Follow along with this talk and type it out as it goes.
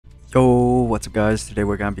Yo, what's up guys? Today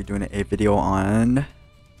we're gonna be doing a video on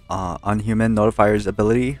Unhuman Nullifier's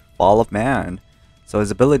ability, Fall of Man. So his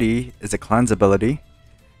ability is a cleanse ability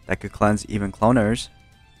that could cleanse even cloners.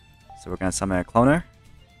 So we're gonna summon a cloner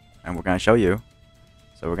and we're gonna show you.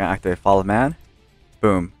 So we're gonna activate Fall of Man.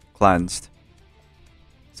 Boom, cleansed.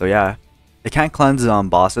 So yeah, it can't cleanse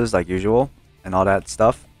bosses like usual and all that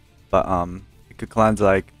stuff, but it could cleanse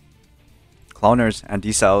like cloners and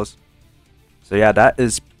D-cells. So yeah, that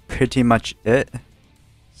is pretty much it.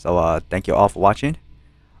 So thank you all for watching.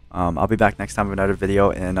 I'll be back next time with another video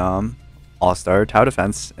in All-Star Tower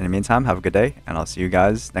Defense. In the meantime, have a good day, and I'll see you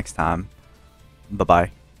guys next time. Bye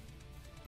bye.